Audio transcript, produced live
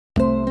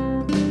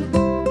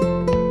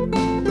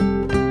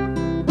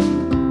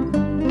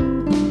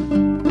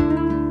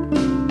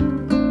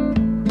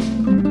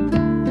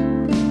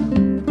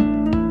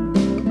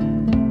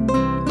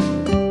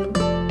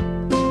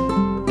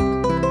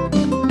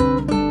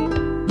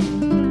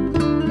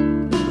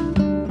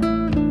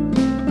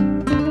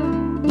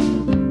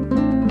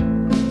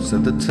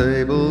Said the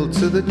table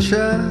to the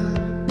chair,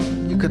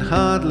 you can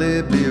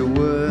hardly be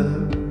aware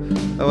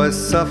how I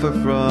suffer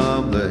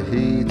from the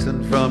heat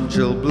and from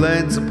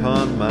chilblains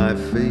upon my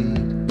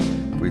feet.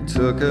 If we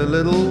took a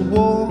little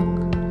walk,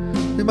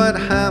 we might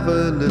have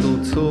a little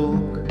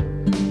talk.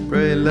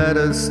 Pray let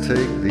us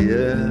take the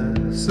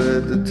air,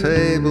 said the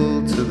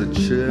table to the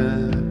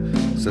chair.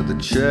 Said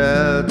the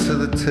chair to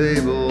the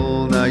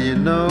table, now you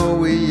know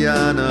we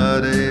are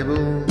not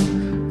able.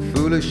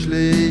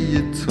 Foolishly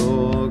you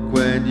talk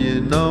when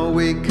you know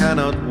we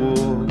cannot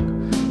walk.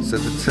 Said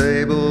the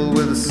table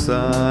with a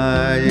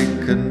sigh,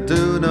 it can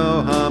do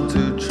no harm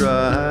to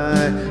try.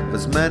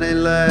 As many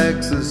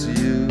legs as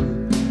you,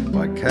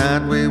 why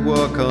can't we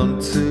walk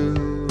on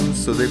two?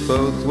 So they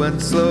both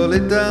went slowly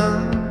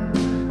down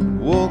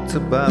and walked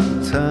about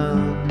the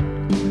town.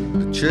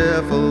 The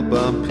cheerful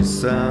bumpy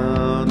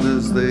sound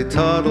as they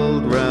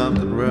toddled round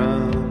and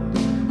round.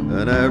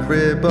 And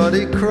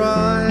everybody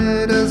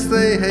cried as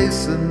they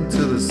hastened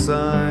to the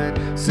side.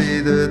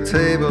 See, the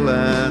table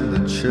and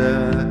the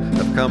chair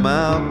have come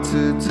out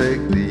to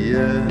take the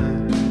air.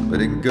 But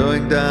in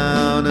going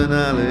down an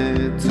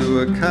alley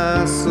to a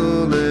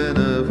castle in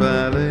a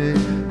valley,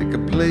 they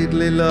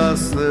completely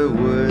lost their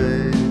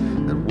way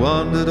and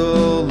wandered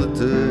all the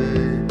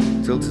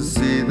day, till to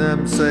see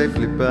them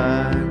safely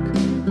back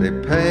they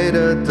paid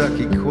a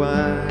ducky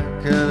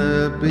quack and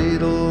a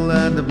beetle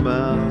and a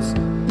mouse,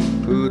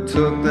 who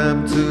took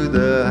them to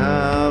their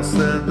house.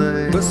 Then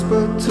they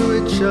whispered to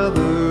each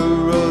other,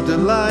 oh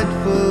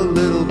delightful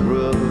little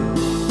brother,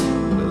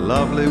 the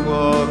lovely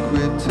walk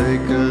we've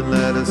taken,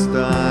 let us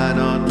dine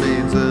on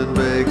beans and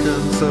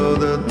bacon. So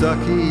the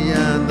ducky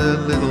and the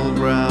little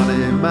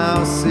brownie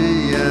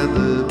mousey and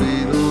the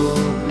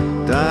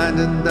beetle dined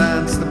and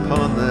danced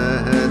upon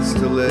their heads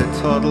till they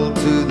toddled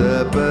to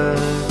their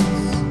bed.